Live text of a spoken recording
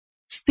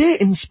Stay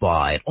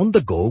inspired on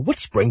the go with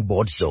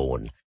Springboard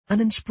Zone, an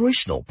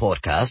inspirational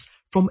podcast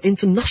from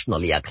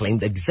internationally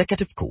acclaimed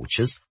executive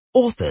coaches,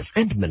 authors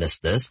and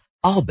ministers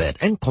Albert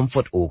and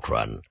Comfort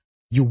Okran.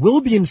 You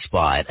will be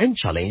inspired and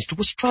challenged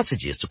with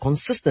strategies to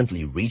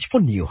consistently reach for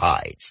new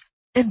heights.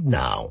 And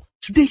now,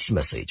 today's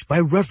message by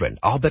Reverend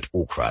Albert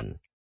Okran.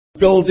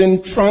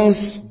 Building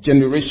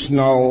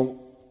transgenerational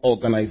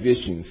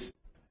organizations.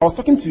 I was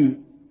talking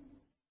to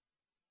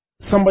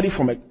somebody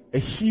from a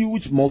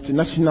huge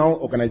multinational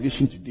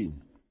organization today.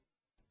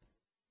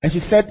 And she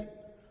said,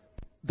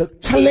 the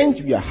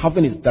challenge we are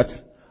having is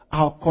that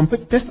our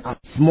competitors are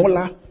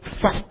smaller,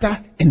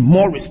 faster, and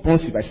more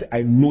responsive. I said,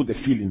 I know the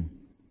feeling.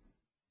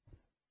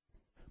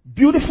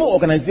 Beautiful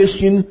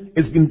organization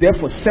has been there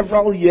for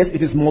several years.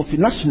 It is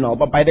multinational,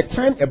 but by the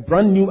time a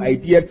brand new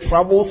idea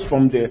travels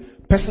from the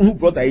person who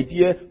brought the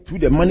idea to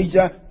the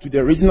manager, to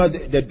the regional,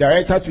 the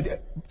director,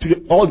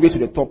 all the way to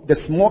the top, the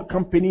small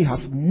company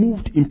has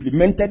moved,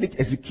 implemented it,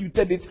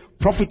 executed it,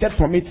 profited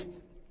from it,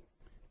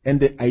 and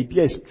the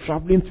idea is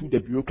traveling through the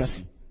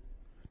bureaucracy.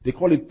 They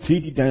call it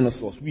 3D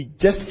dinosaurs. We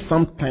just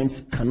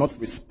sometimes cannot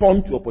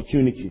respond to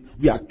opportunity.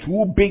 We are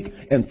too big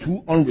and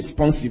too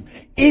unresponsive.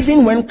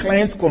 Even when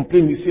clients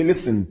complain, we say,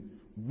 listen,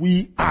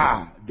 we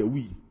are the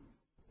we.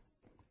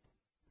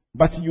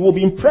 But you will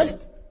be impressed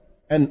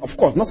and, of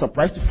course, not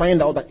surprised to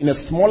find out that in a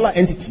smaller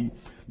entity,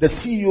 the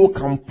CEO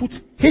can put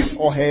his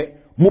or her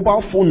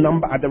mobile phone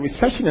number at the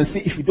reception and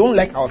say, if you don't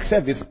like our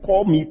service,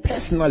 call me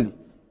personally.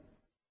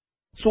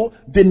 So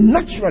they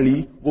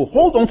naturally will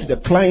hold on to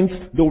the clients.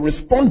 They will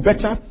respond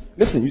better.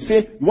 Listen, you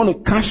say you want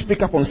to cash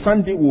pick up on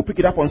Sunday, we will pick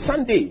it up on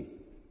Sunday.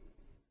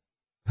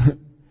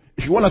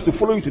 If you want us to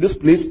follow you to this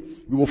place,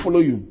 we will follow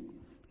you.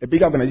 A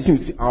big organization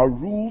will see our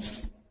rules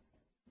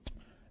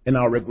and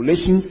our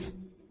regulations.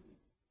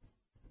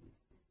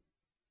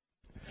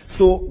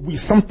 So we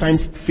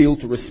sometimes fail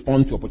to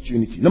respond to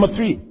opportunity. Number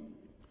 3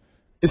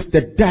 is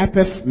the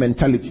diapers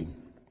mentality.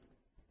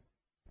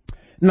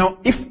 Now,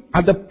 if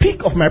at the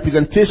peak of my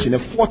presentation, a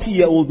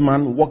 40-year-old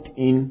man walked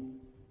in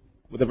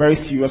with a very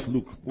serious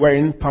look,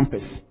 wearing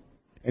Pampers,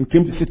 and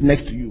came to sit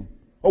next to you,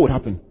 what would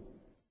happen?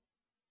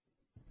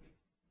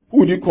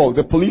 Who would you call,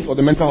 the police or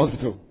the mental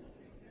hospital?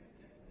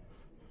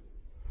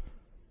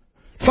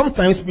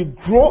 Sometimes we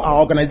grow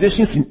our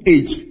organizations in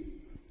age,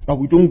 but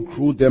we don't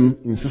grow them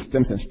in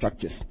systems and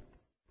structures.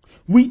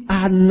 We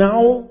are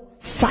now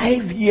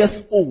 5 years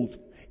old,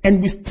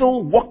 and we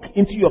still walk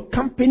into your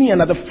company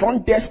and at the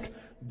front desk,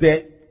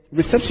 the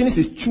receptionist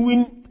is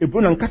chewing a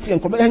bone and cutting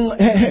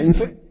and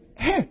say,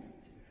 hey.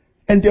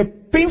 And the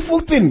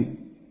painful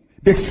thing,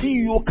 the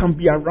CEO can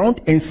be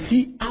around and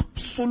see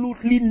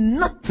absolutely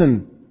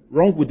nothing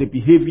wrong with the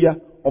behavior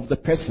of the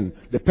person.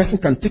 The person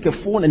can take a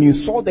phone and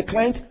insult the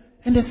client,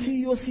 and the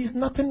CEO sees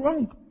nothing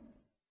wrong.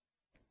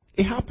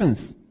 It happens.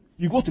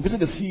 You go to visit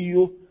the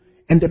CEO,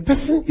 and the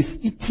person is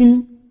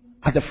eating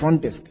at the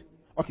front desk.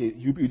 Okay,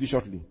 you'll be with you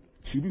shortly.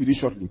 She'll be with you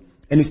shortly.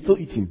 And he's still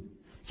eating.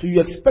 So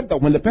you expect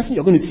that when the person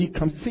you're going to see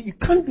comes, say, you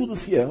can't do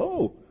this here.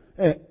 Oh,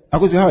 I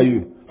go say, how are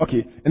you?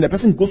 Okay. And the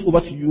person goes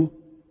over to you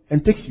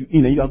and takes you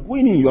in, and you are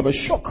going in, you have a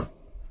shock.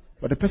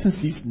 But the person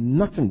sees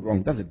nothing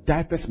wrong. That's a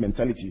diapers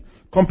mentality.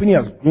 Company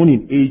has grown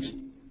in age,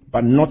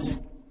 but not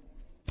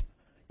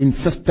in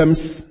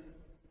systems,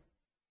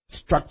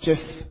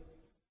 structures,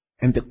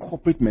 and the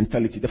corporate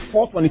mentality. The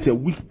 4th one is a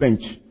weak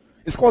bench.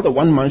 It's called a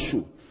one-man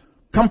show.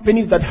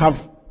 Companies that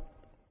have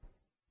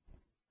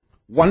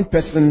one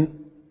person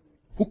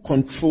who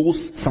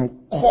controls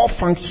some core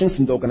functions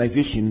in the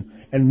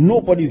organization, and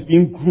nobody is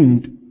being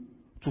groomed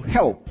to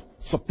help,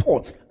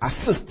 support,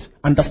 assist,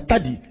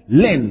 understudy,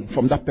 learn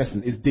from that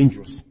person is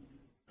dangerous.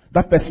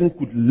 That person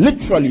could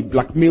literally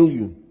blackmail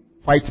you,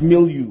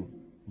 white-mail you,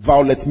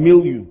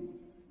 violet-mail you.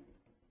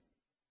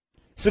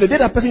 So the day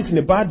that person is in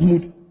a bad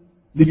mood,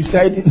 they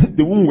decide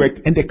they won't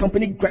work, and the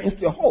company grinds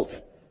to a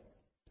halt.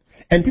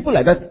 And people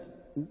like that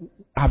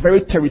are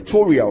very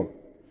territorial.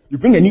 You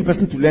bring a new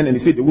person to learn, and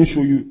they say they won't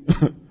show you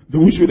they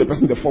won't show the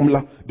person the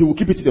formula. They will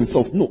keep it to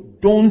themselves. No,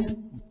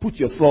 don't put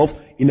yourself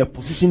in a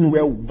position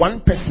where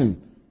one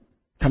person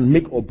can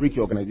make or break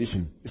your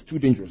organization. It's too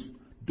dangerous.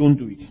 Don't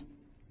do it.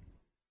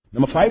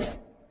 Number 5,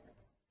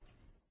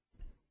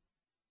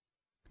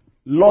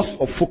 loss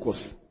of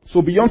focus.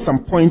 So beyond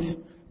some point,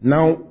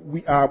 now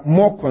we are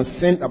more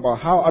concerned about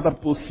how other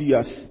people see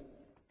us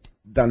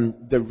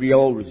than the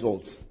real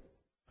results.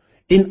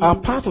 In our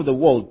part of the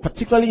world,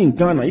 particularly in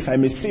Ghana, if I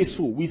may say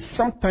so, we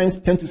sometimes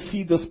tend to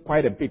see this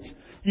quite a bit.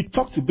 You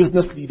talk to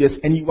business leaders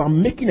and you are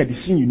making a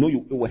decision, you know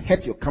it will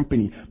hurt your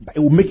company, but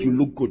it will make you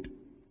look good.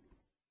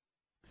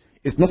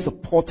 It's not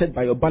supported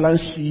by your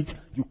balance sheet.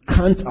 You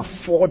can't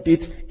afford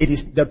it.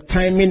 The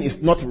timing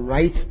is not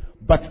right,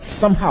 but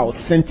somehow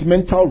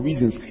sentimental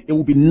reasons, it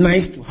will be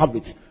nice to have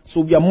it.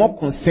 So we are more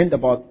concerned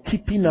about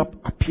keeping up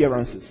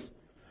appearances.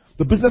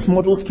 The business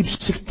models keep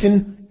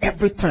shifting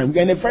every time. We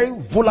are in a very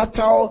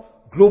volatile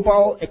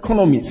global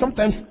economy.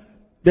 Sometimes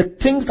the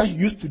things that you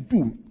used to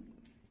do,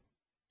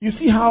 you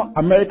see how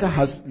America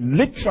has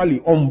literally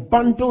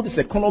unbundled this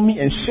economy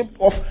and shipped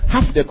off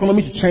half the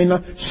economy to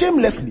China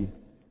shamelessly.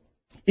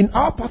 In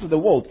our part of the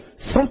world,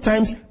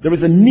 sometimes there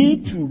is a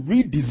need to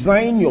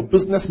redesign your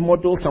business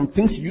model. Some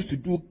things you used to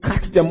do,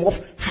 cut them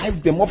off,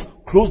 hive them off,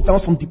 close down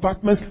some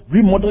departments,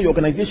 remodel your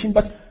organization.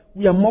 But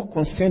we are more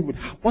concerned with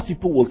what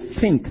people will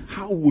think,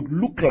 how it would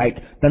look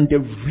like, than the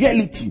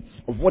reality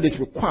of what is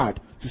required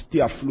to stay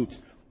afloat.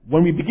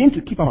 When we begin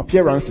to keep our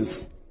appearances,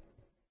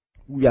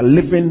 we are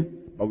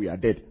living, but we are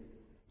dead.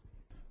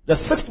 The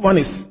sixth one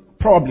is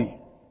probably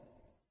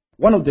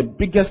one of the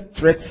biggest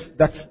threats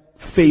that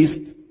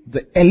faced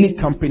the early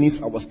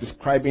companies I was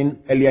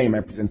describing earlier in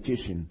my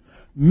presentation.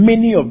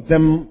 Many of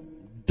them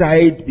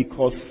died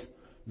because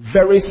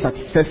very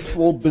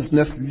successful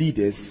business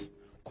leaders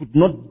could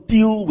not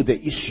deal with the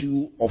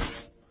issue of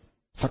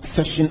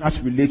succession as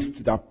relates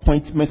to the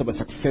appointment of a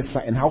successor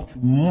and how to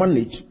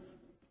manage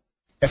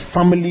a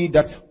family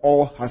that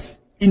all has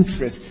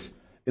interests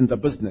in the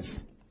business.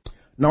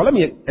 Now let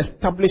me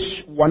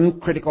establish one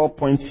critical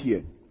point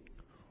here.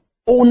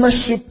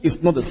 Ownership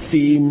is not the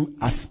same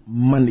as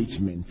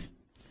management.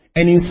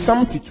 And in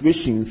some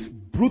situations,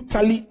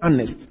 brutally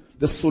honest,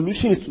 the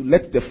solution is to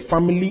let the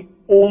family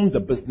own the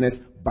business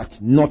but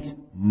not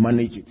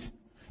manage it.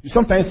 You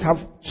sometimes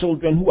have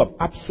children who have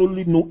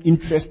absolutely no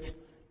interest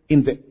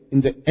in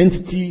the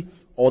entity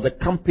or the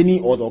company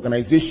or the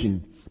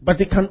organization, but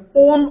they can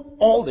own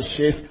all the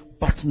shares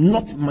but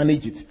not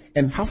manage it,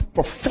 and have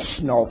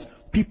professionals,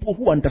 people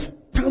who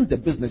understand the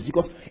business,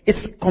 because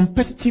it's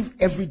competitive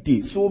every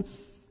day. So,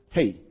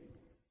 hey,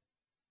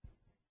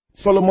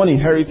 Solomon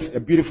inherits a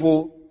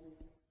beautiful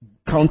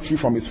country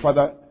from his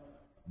father,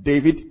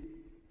 David.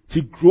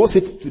 He grows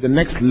it to the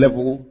next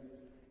level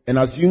and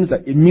assumes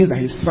that it means that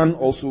his son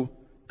also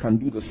can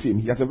do the same.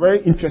 He has a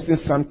very interesting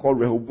son called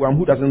Rehoboam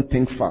who doesn't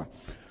think far.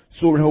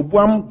 So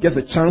Rehoboam gets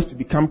a chance to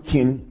become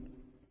king,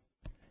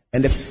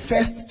 and the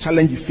first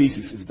challenge he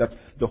faces is that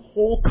the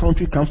whole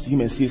country comes to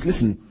him and says,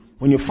 listen,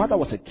 when your father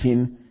was a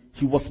king,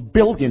 he was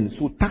building,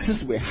 so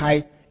taxes were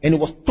high and it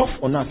was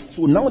tough on us.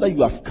 So now that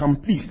you have come,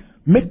 please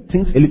make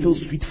things a little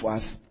sweet for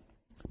us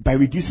by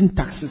reducing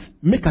taxes,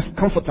 make us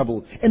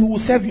comfortable, and we will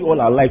serve you all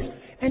our lives.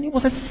 And it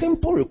was a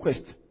simple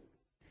request.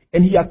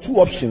 And he had two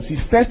options. He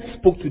first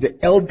spoke to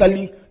the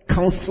elderly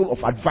council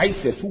of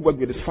advisors who worked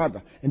with his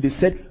father, and they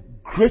said,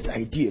 great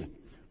idea.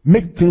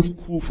 Make things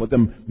cool for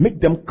them. Make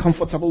them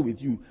comfortable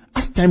with you.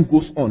 As time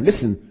goes on,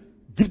 listen,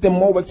 give them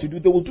more work to do,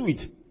 they will do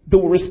it. They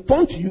will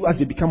respond to you as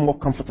they become more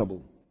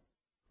comfortable.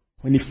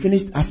 When he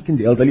finished asking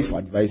the elderly for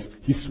advice,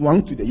 he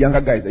swung to the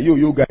younger guys, the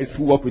yo guys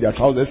who work with their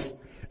trousers,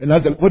 and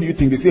asked them, what do you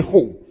think? They say,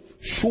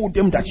 show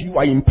them that you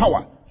are in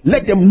power.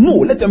 Let them know,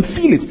 let them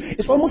feel it.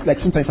 It's almost like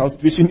sometimes our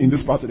situation in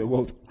this part of the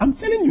world. I'm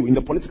telling you, in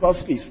the political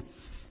space,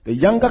 the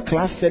younger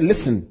class said,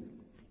 listen,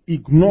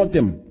 ignore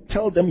them.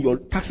 Tell them your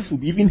taxes will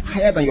be even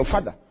higher than your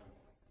father.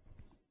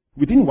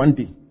 Within one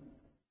day,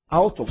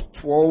 out of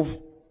 12,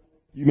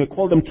 you may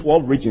call them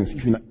 12 regions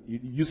if you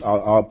use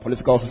our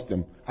political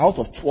system. Out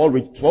of 12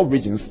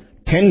 regions,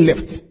 10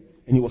 left,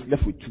 and he was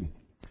left with 2.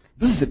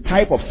 This is the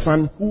type of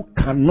son who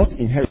cannot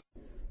inherit.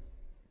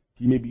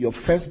 He may be your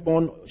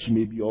firstborn, she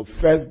may be your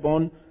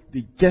firstborn.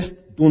 They just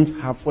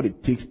don't have what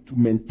it takes to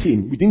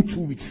maintain. Within 2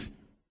 weeks,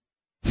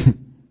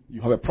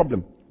 you have a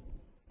problem.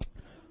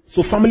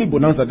 So family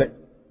bonanza. The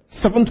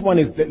seventh one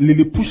is the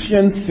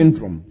Lilliputian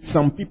syndrome.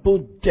 Some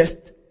people just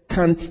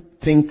can't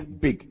think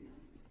big.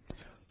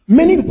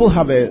 Many people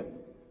have a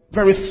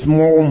very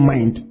small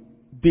mind.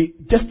 They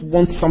just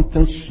want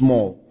something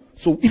small.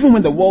 So even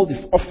when the world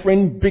is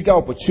offering bigger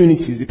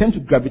opportunities, they tend to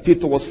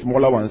gravitate towards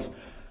smaller ones.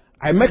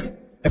 I met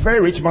a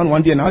very rich man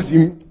one day and asked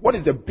him, what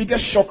is the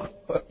biggest shock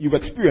you've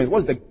experienced?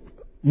 What is the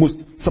most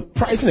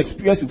surprising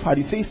experience you've had?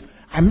 He says,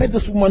 I met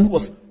this woman who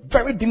was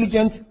very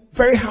diligent,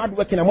 very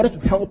hardworking. I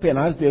wanted to help her, and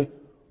I asked her,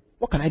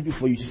 what can I do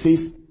for you? She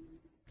says,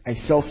 I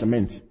sell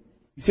cement.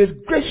 He says,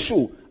 great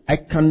show. I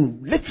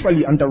can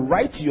literally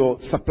underwrite your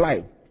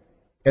supply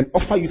and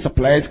offer you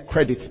suppliers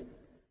credit.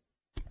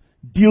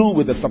 Deal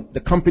with the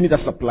company that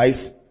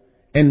supplies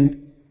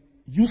and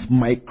use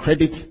my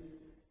credit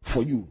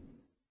for you.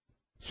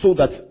 So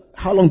that,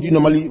 how long do you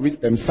normally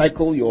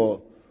cycle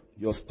your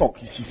stock?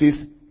 She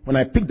says, when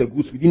I pick the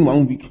goods within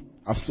 1 week,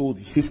 I've sold.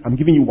 He says, I'm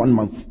giving you 1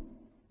 month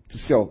to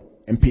sell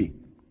and pay.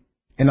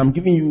 And I'm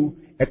giving you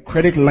a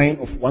credit line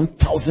of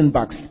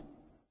 $1,000.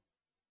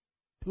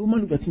 The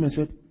woman looked at him and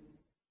said,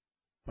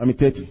 I'm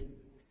 30.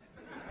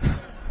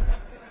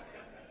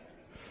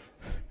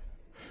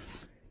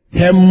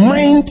 Her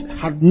mind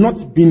had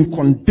not been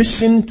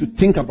conditioned to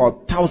think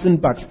about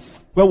 $1,000.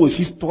 Where will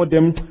she store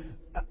them?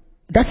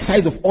 That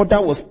size of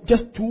order was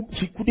just too,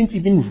 she couldn't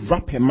even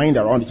wrap her mind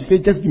around it. She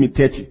said, just give me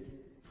 30.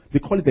 They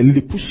call it the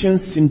Lilliputian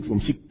syndrome.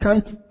 She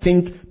can't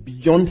think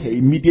beyond her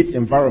immediate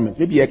environment.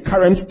 Maybe her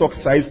current stock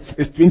size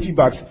is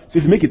 $20. So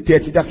if you make it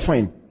 30, that's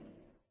fine.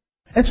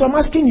 And so I'm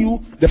asking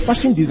you, the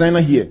fashion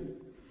designer here,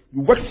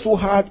 you worked so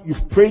hard,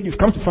 you've prayed, you've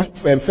come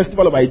to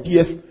Festival of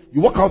Ideas,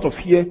 you walk out of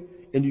here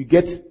and you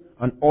get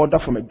an order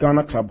from a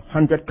Ghana Club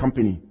 100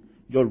 company.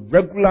 Your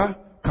regular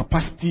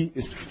capacity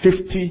is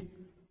 50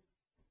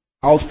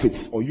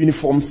 outfits or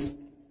uniforms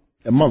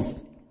a month.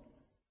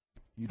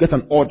 You get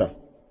an order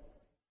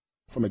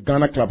from a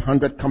Ghana Club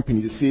 100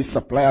 company. They say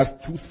supply us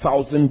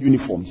 2,000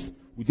 uniforms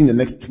within the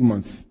next 2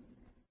 months.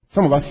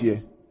 Some of us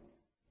here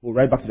will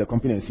write back to the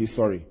company and say,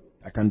 sorry,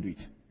 I can't do it.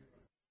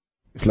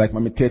 It's like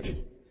Mami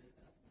 30.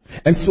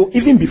 And so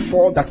even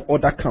before that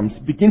order comes,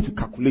 begin to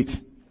calculate.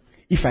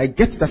 If I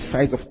get that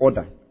size of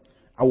order,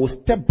 I will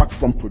step back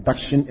from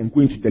production and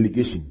go into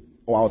delegation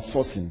or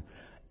outsourcing.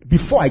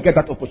 Before I get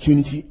that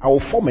opportunity, I will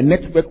form a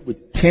network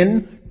with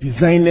 10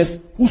 designers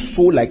who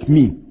sew like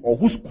me or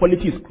whose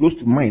quality is close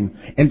to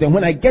mine. And then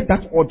when I get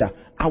that order,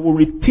 I will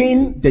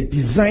retain the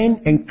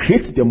design and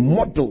create the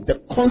model, the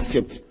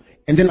concept,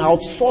 and then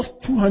outsource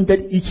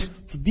 200 each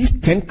to these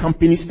 10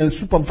 companies and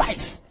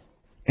supervise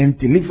and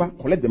deliver,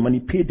 collect the money,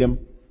 pay them,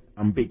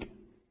 and big.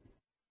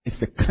 It's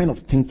the kind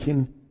of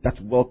thinking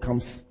that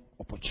welcomes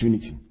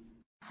opportunity.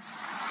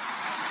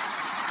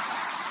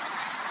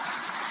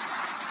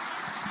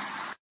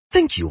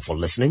 Thank you for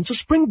listening to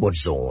Springboard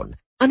Zone,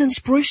 an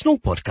inspirational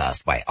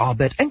podcast by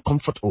Albert and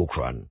Comfort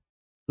Okran.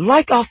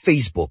 Like our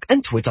Facebook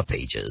and Twitter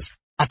pages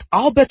at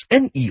Albert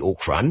N.E.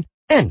 Okran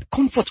and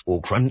Comfort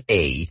Okran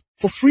A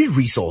for free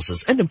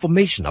resources and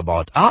information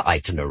about our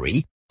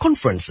itinerary,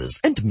 conferences,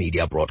 and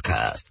media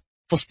broadcast.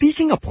 For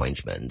speaking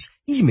appointments,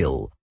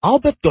 email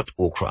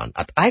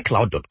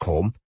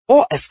albert.okran@icloud.com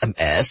or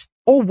SMS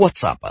or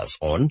WhatsApp us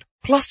on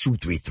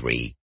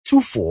 +233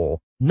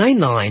 24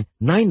 99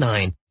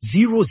 99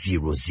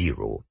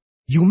 000.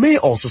 You may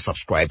also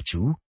subscribe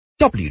to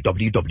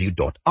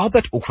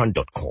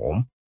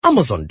www.albertokran.com,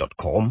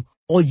 amazon.com,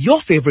 or your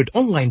favorite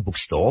online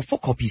bookstore for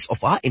copies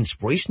of our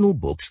inspirational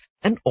books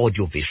and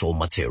audiovisual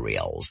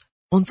materials.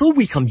 Until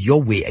we come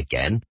your way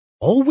again,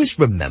 always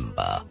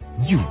remember,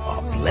 you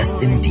are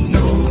blessed indeed.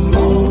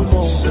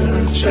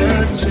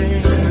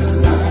 Searching,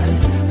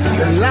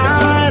 the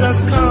light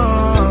has come.